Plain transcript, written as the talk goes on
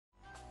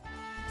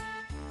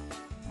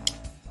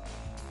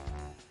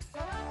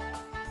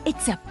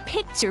It's a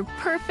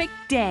picture-perfect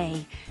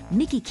day.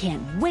 Mickey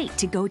can't wait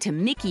to go to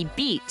Mickey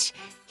Beach.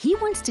 He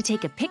wants to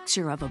take a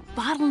picture of a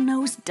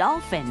bottlenose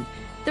dolphin.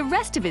 The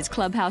rest of his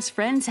clubhouse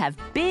friends have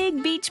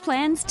big beach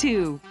plans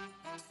too.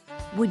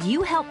 Would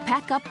you help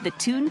pack up the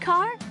Toon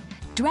car?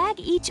 Drag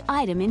each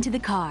item into the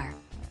car.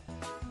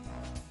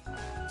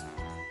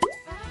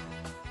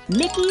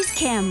 Mickey's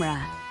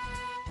camera.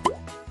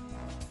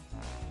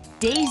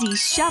 Daisy's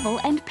shovel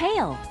and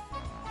pail.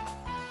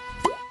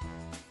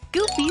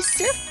 Goofy's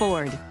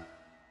surfboard.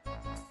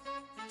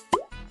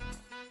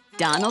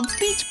 Donald's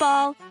beach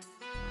ball.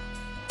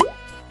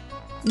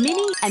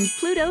 Minnie and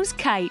Pluto's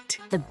kite.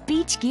 The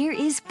beach gear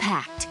is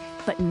packed,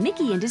 but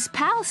Mickey and his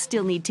pals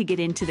still need to get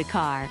into the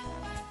car.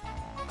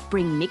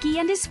 Bring Mickey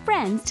and his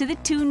friends to the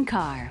Toon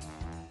car.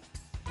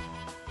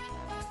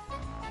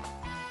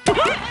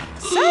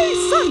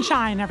 Say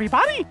sunshine,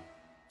 everybody!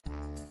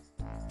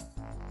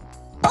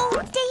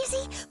 Oh,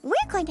 Daisy, we're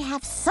going to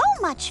have so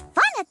much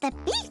fun at the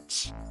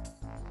beach.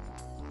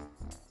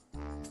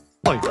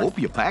 I hope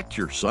you packed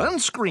your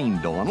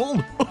sunscreen,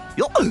 Donald.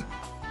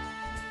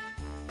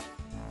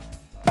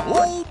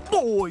 Oh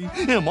boy,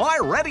 am I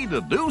ready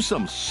to do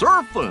some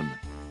surfing.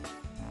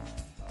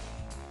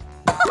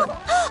 Oh,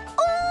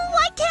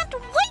 I can't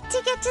wait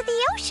to get to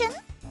the ocean.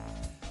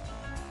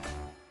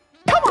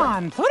 Come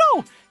on,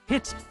 Pluto!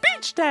 It's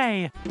beach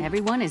day!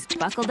 Everyone is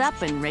buckled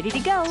up and ready to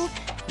go.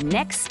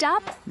 Next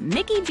stop,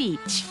 Mickey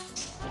Beach.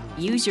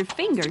 Use your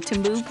finger to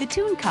move the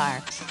Toon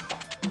car.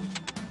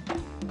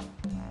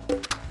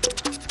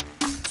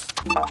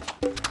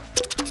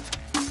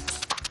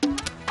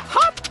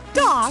 Hot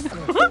dog!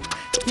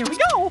 Here we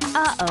go!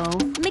 Uh-oh,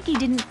 Mickey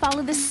didn't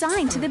follow the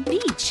sign to the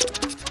beach.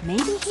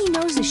 Maybe he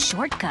knows a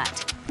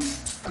shortcut.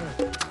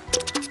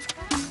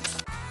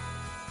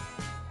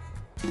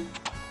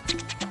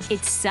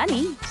 It's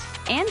sunny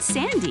and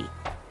sandy.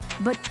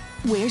 But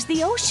where's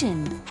the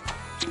ocean?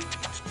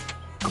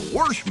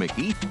 Gosh,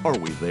 Mickey, are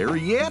we there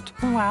yet?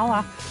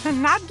 Well,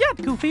 not yet,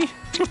 Goofy.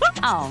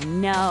 Oh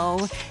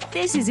no,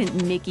 this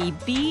isn't Mickey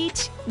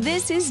Beach.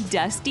 This is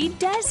Dusty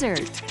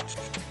Desert.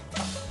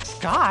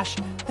 Gosh,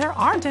 there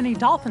aren't any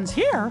dolphins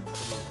here.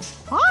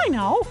 I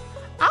know.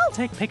 I'll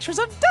take pictures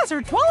of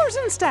desert dwellers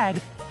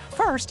instead.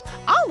 First,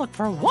 I'll look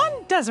for one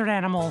desert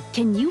animal.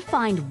 Can you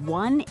find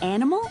one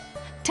animal?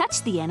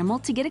 Touch the animal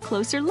to get a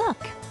closer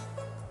look.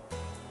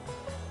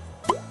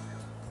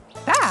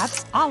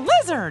 That's a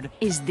lizard.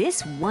 Is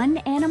this one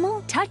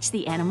animal? Touch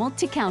the animal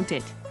to count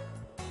it.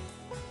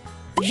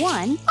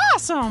 1.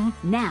 Awesome.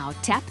 Now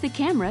tap the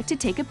camera to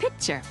take a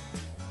picture.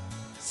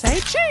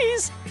 Say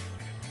cheese.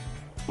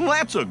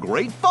 That's a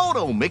great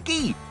photo,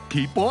 Mickey.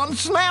 Keep on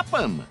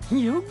snapping.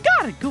 You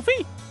got it,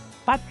 Goofy.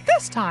 But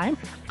this time,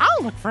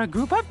 I'll look for a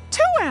group of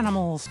 2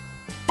 animals.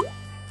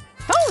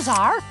 Those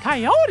are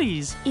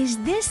coyotes. Is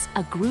this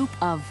a group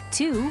of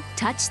 2?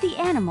 Touch the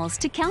animals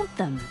to count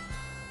them.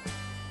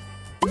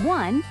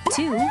 1,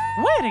 2.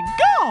 Way to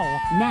go!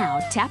 Now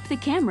tap the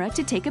camera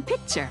to take a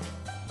picture.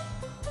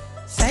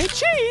 Say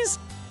cheese.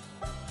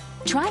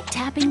 Try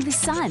tapping the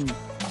sun.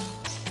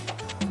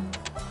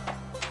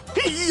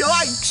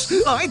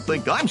 Yikes! I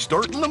think I'm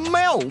starting to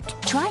melt.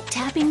 Try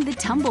tapping the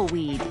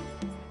tumbleweed.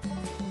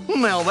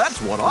 Now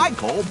that's what I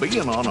call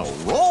being on a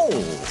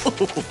roll.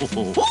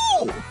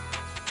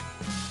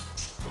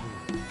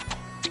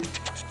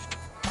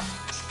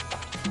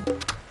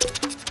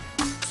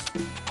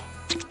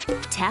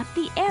 Tap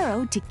the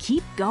arrow to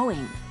keep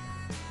going.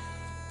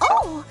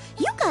 Oh,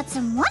 you got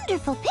some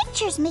wonderful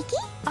pictures, Mickey.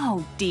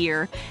 Oh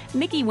dear,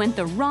 Mickey went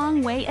the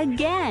wrong way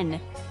again.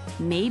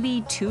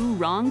 Maybe 2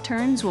 wrong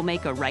turns will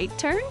make a right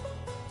turn?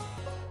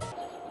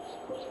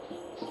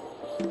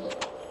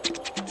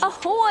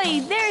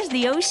 Ahoy! There's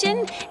the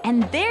ocean,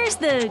 and there's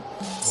the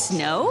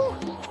snow?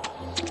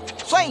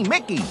 Say,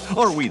 Mickey,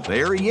 are we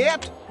there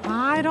yet?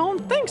 I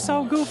don't think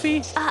so,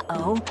 Goofy.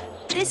 Uh-oh,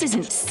 this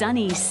isn't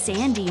sunny,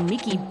 sandy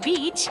Mickey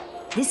Beach.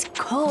 This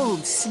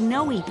cold,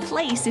 snowy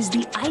place is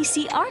the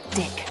icy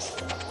Arctic.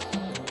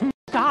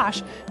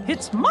 Gosh,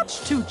 it's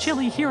much too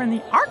chilly here in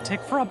the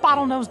Arctic for a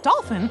bottlenose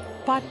dolphin,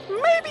 but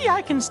maybe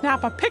I can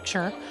snap a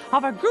picture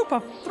of a group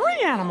of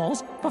 3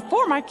 animals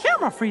before my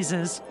camera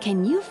freezes.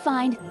 Can you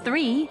find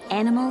 3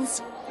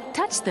 animals?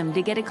 Touch them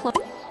to get a close.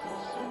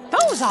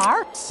 Those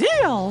are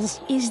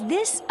seals. Is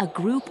this a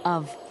group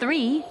of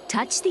 3?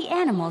 Touch the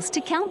animals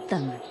to count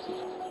them.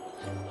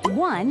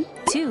 1,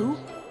 2,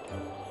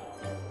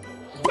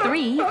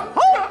 3.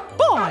 Oh,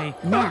 boy.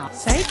 Now,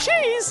 Say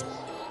cheese.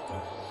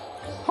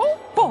 Oh,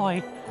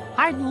 boy.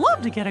 I'd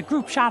love to get a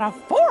group shot of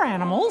 4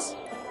 animals.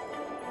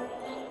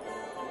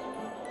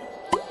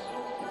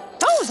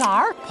 Those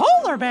are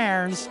polar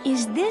bears.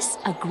 is this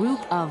a group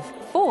of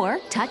 4?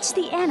 Touch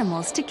the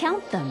animals to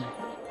count them.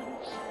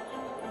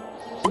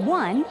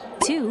 1,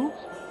 2,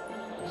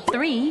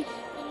 3,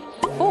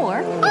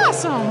 4.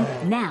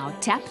 Awesome. Now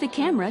tap the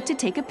camera to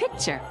take a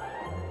picture.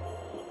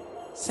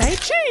 Say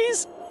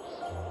cheese.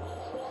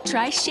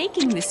 Try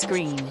shaking the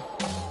screen.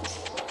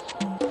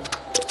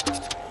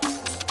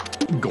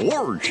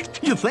 Gorge,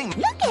 you think...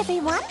 Look,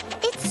 everyone,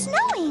 it's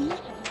snowing.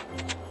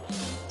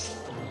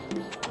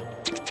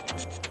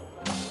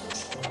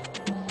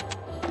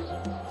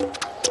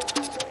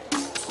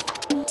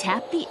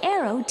 tap the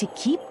arrow to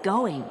keep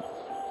going.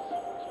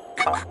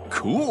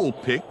 Cool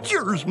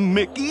pictures,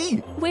 Mickey.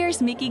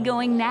 Where's Mickey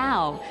going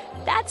now?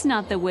 That's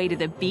not the way to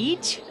the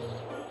beach.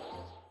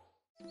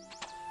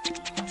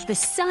 The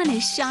sun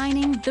is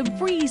shining, the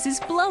breeze is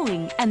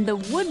blowing, and the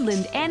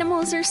woodland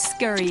animals are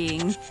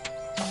scurrying.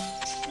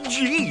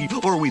 Gee,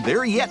 are we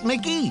there yet,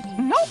 Mickey?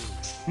 Nope,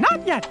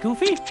 not yet,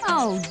 Goofy.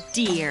 Oh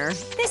dear,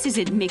 this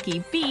isn't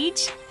Mickey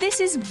Beach, this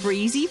is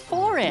Breezy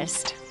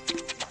Forest.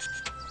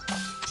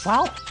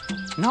 Well,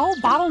 no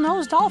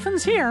bottlenose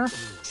dolphins here.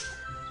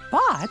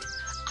 But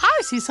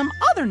I see some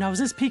other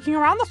noses peeking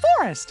around the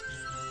forest.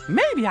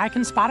 Maybe I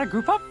can spot a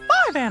group of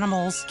 5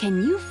 animals.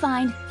 Can you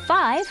find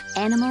 5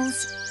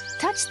 animals?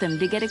 Touch them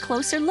to get a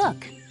closer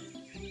look.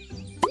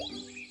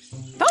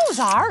 Those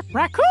are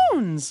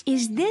raccoons.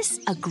 Is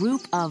this a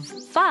group of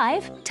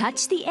 5?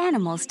 Touch the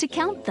animals to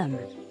count them.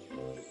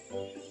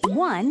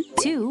 1,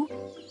 2,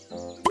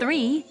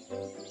 3,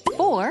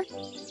 4,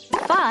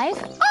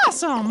 5.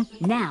 Awesome.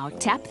 Now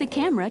tap the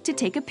camera to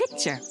take a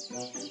picture.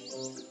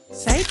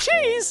 Say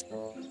cheese.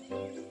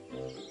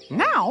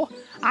 Now,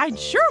 I'd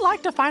sure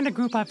like to find a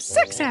group of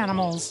 6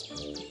 animals.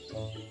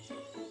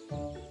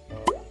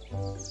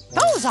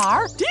 Those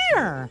are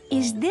deer.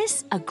 Is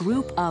this a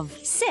group of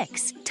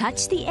 6?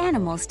 Touch the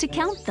animals to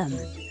count them.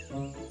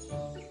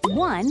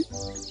 1,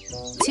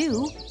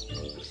 2,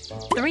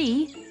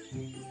 3,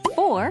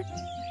 4,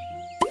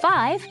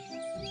 5,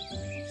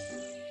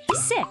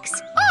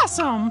 6.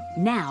 Awesome.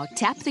 Now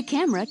tap the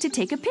camera to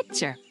take a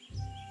picture.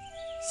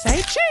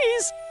 Say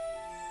cheese.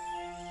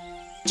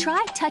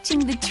 Try touching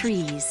the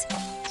trees.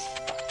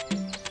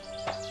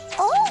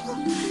 Oh,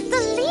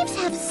 the leaves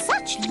have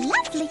such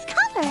lovely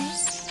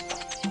colors.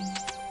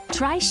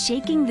 Try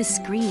shaking the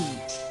screen.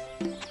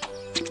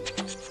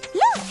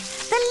 Look,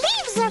 the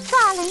leaves are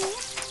falling.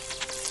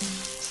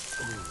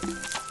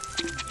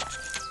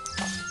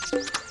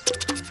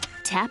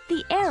 Tap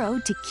the arrow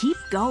to keep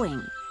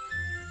going.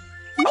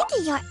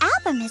 Mickey, your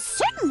album is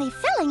certainly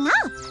filling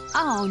up.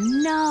 Oh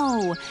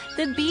no,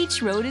 the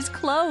beach road is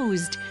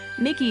closed.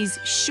 Mickey's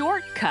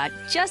shortcut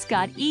just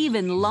got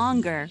even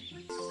longer.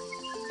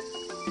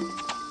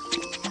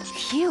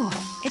 Phew,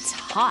 it's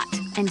hot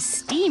and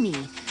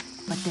steamy,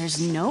 but there's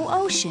no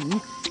ocean,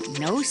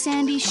 no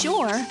sandy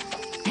shore,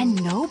 and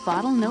no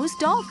bottlenose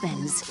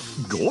dolphins.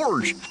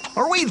 Gorge,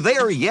 are we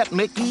there yet,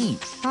 Mickey?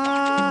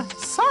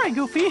 Sorry,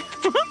 Goofy.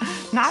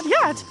 Not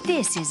yet.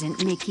 This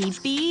isn't Mickey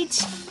Beach.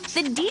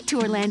 The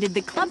detour landed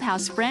the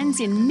clubhouse friends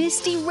in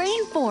misty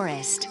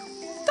Rainforest.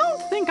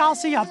 Don't think I'll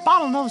see a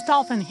bottlenose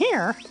dolphin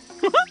here.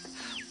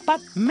 But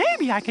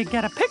maybe I could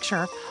get a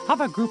picture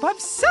of a group of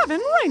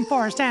 7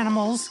 rainforest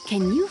animals.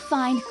 Can you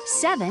find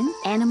 7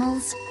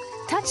 animals?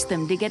 Touch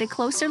them to get a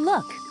closer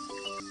look.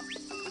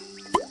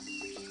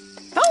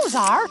 Those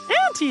are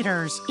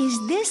anteaters. Is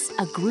this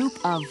a group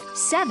of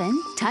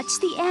 7? Touch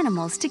the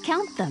animals to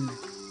count them.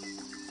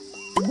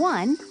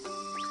 1,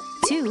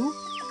 2,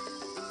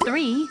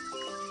 3,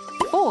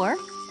 4,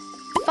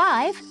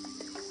 5,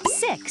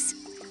 6,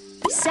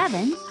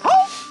 7.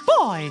 Oh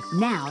boy!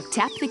 Now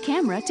tap the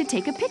camera to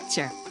take a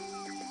picture.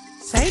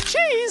 Say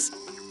cheese.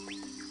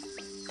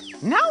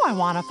 Now I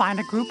want to find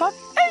a group of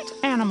 8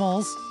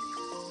 animals.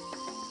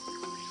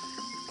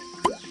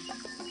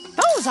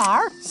 Those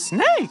are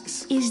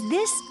snakes. Is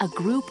this a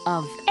group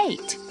of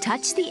 8?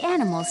 Touch the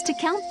animals to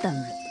count them.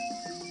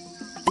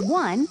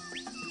 1,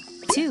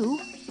 2,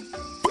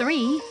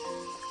 3,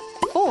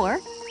 4,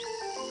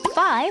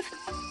 5,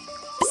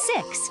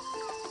 6,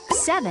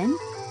 7,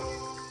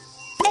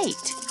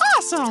 8.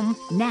 Awesome.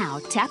 Now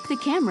tap the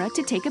camera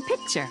to take a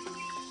picture.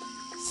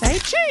 Say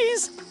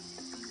cheese.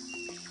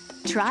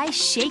 Try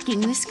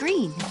shaking the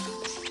screen.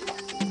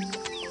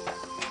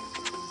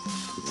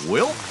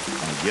 Well,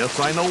 I guess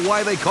I know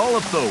why they call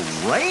it the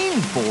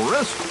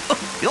Rainforest.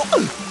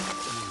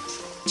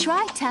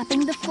 Try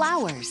tapping the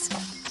flowers.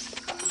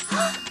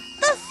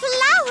 The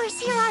flowers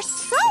here are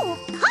so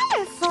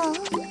colorful.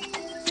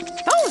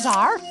 Those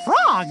are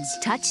frogs.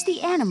 Touch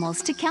the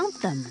animals to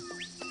count them.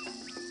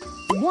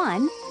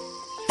 1,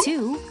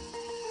 2,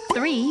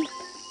 3,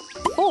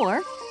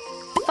 4,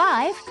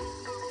 5,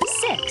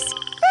 6.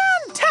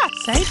 Fantastic.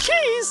 Say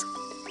cheese.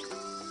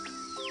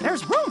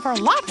 There's room for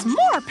lots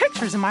more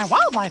pictures in my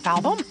wildlife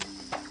album.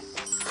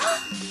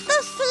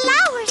 The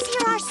flowers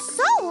here are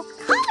so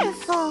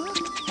colorful.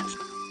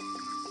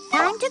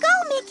 Time to go,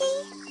 Mickey.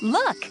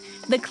 Look,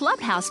 the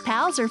clubhouse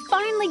pals are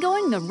finally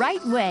going the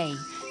right way.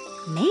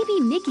 Maybe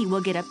Mickey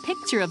will get a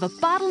picture of a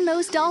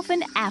bottlenose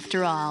dolphin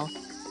after all.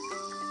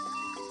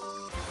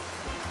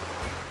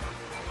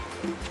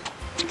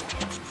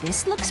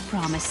 This looks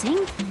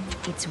promising.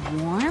 It's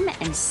warm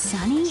and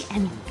sunny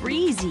and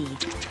breezy.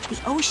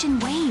 The ocean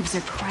waves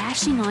are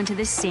crashing onto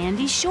the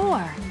sandy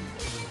shore.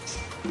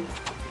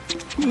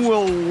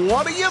 Well,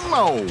 what do you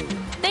know?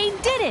 They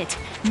did it!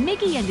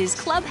 Mickey and his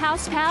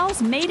clubhouse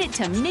pals made it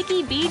to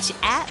Mickey Beach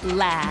at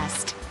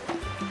last.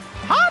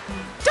 Hot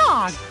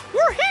dog,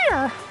 we're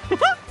here.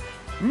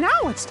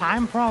 Now it's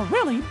time for a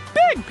really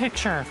big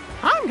picture.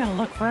 I'm gonna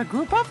look for a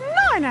group of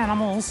 9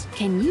 animals.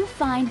 Can you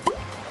find...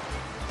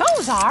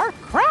 Those are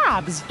crabs.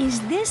 crabs. Is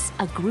this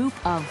a group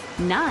of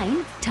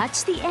 9?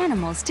 Touch the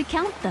animals to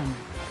count them.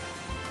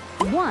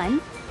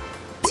 1,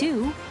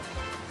 2,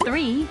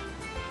 3,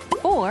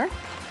 4,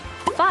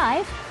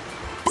 5,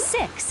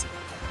 6,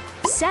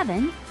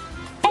 7,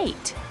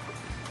 8,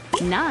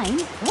 9.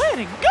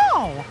 Way to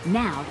go!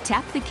 Now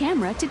tap the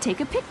camera to take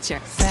a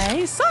picture.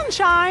 Say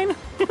sunshine.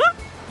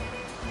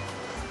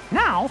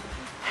 Now,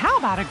 how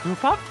about a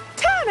group of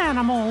 10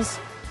 animals?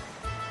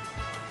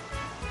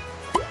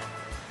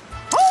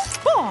 Oh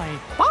boy,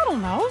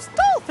 bottlenose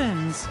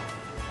dolphins.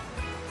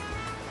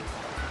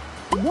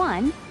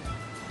 1,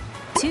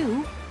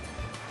 2,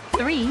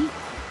 3,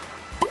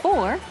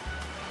 4,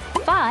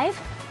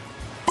 5,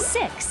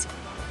 6,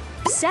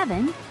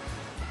 7,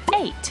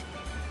 8,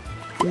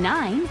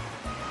 9,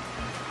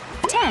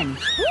 10.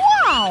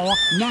 Wow!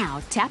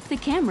 Now tap the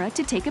camera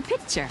to take a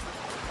picture.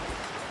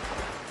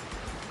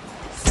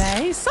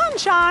 Say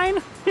sunshine.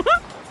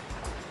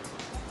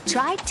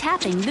 Try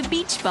tapping the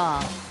beach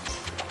ball.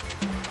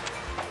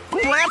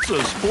 That's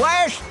a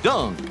splash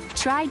dunk.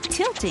 Try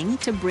tilting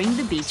to bring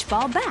the beach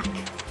ball back.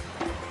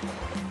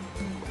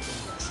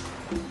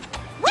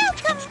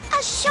 Welcome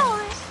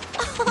ashore.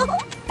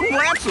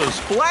 That's a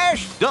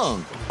splash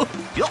dunk.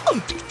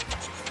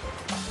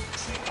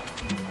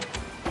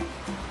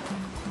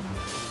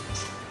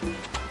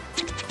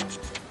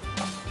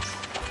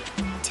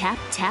 Tap,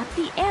 tap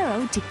the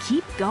arrow to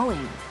keep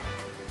going.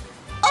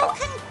 Oh,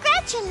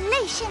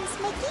 congratulations,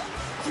 Mickey.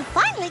 You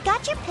finally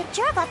got your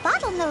picture of a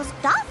bottlenose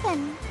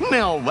dolphin.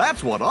 Now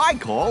that's what I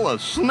call a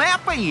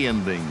snappy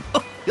ending.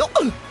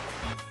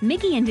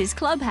 Mickey and his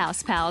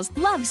clubhouse pals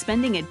love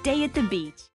spending a day at the beach.